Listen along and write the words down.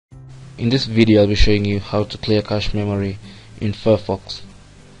In this video I'll be showing you how to clear cache memory in Firefox.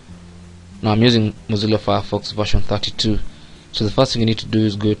 Now I'm using Mozilla Firefox version 32, so the first thing you need to do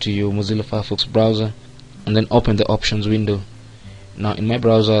is go to your Mozilla Firefox browser and then open the options window. Now in my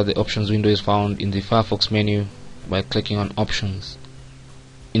browser the options window is found in the Firefox menu by clicking on options.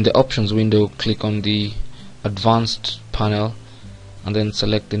 In the options window, click on the advanced panel and then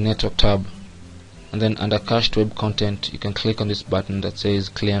select the network tab, and then under cached web content you can click on this button that says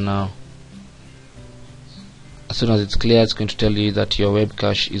clear now. As soon as it's clear, it's going to tell you that your web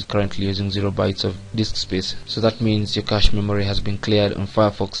cache is currently using 0 bytes of disk space, so that means your cache memory has been cleared on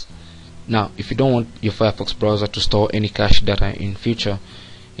Firefox. Now if you don't want your Firefox browser to store any cache data in future,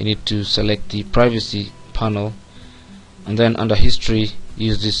 you need to select the privacy panel and then under history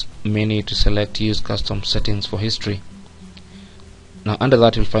use this menu to select use custom settings for history. Now under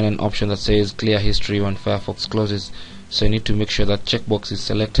that you'll find an option that says clear history when Firefox closes, so you need to make sure that checkbox is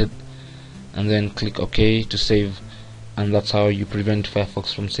selected and then click OK to save, and that's how you prevent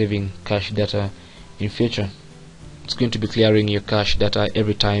Firefox from saving cache data in future. It's going to be clearing your cache data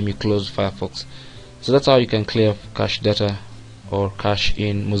every time you close Firefox. So that's how you can clear cache data or cache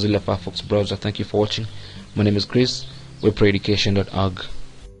in Mozilla Firefox browser. Thank you for watching. My name is Chris, webproeducation.org.